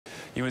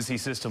UNC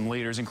system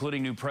leaders,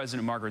 including new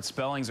President Margaret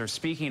Spellings, are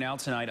speaking out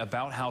tonight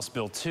about House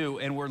Bill 2,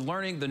 and we're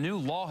learning the new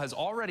law has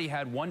already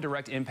had one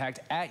direct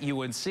impact at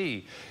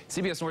UNC.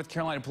 CBS North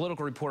Carolina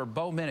political reporter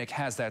Bo Minnick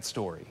has that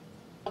story.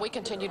 We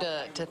continue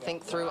to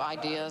think through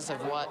ideas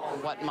of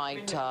what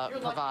might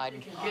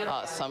provide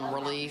some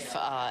relief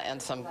and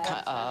some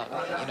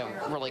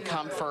really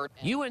comfort.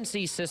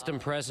 UNC System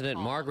President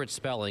Margaret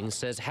Spellings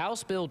says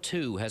House Bill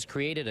 2 has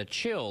created a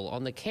chill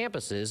on the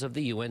campuses of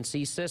the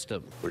UNC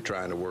system. We're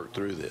trying to work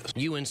through this.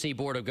 UNC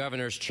Board of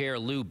Governors Chair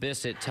Lou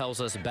Bissett tells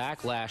us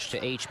backlash to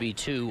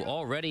HB2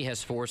 already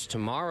has forced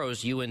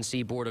tomorrow's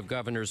UNC Board of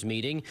Governors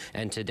meeting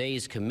and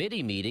today's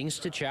committee meetings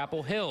to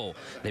Chapel Hill.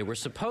 They were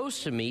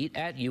supposed to meet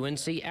at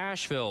UNC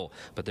Asheville,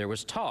 but there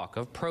was talk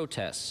of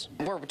protests.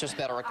 We're just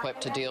better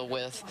equipped to deal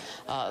with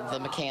the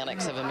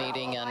mechanics of a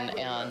meeting and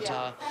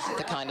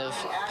the kind of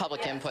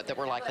public input that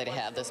we're likely to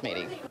have this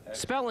meeting.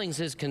 Spellings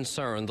is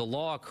concerned the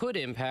law could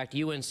impact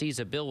UNC's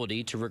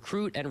ability to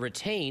recruit and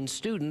retain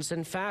students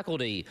and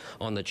faculty.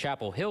 On the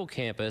Chapel Hill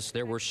campus,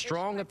 there were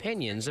strong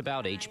opinions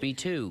about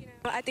HB2.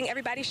 I think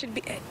everybody should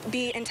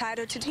be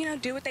entitled to,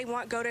 do what they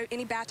want, go to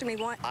any bathroom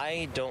they want.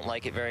 I don't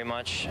like it very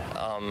much.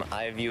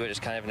 I view it as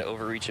kind of an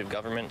overreach of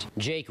government.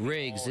 Jake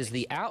Riggs is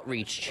the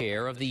outreach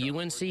chair of the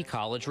UNC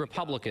College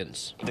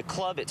Republicans. The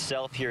club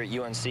itself here at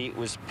UNC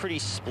was pretty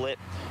split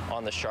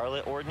on the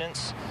Charlotte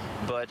ordinance,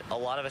 but a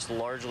lot of us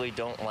largely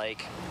don't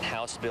like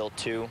House Bill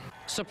 2.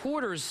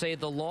 Supporters say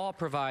the law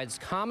provides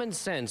common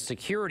sense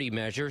security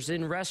measures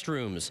in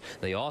restrooms.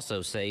 They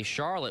also say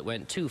Charlotte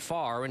went too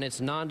far in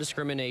its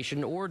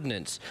non-discrimination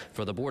ordinance.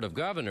 For the Board of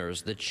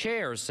Governors, the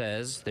chair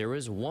says there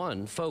is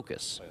one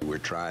focus. We're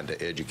trying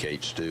to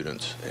educate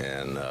students,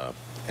 and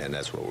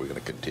that's what we're going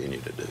to continue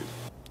to do.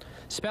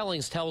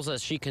 Spellings tells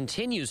us she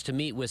continues to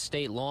meet with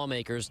state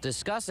lawmakers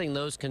discussing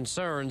those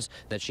concerns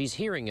that she's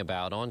hearing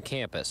about on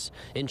campus.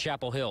 In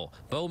Chapel Hill,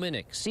 Bo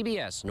Minnick,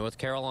 CBS North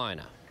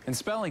Carolina. And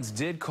Spellings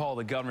did call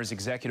the governor's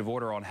executive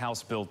order on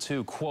House Bill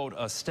 2, quote,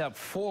 a step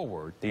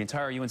forward. The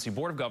entire UNC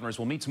Board of Governors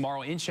will meet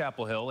tomorrow in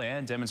Chapel Hill,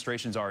 and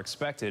demonstrations are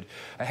expected.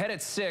 Ahead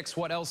at 6,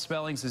 what else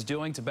Spellings is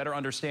doing to better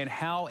understand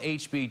how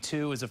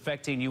HB2 is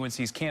affecting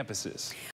UNC's campuses.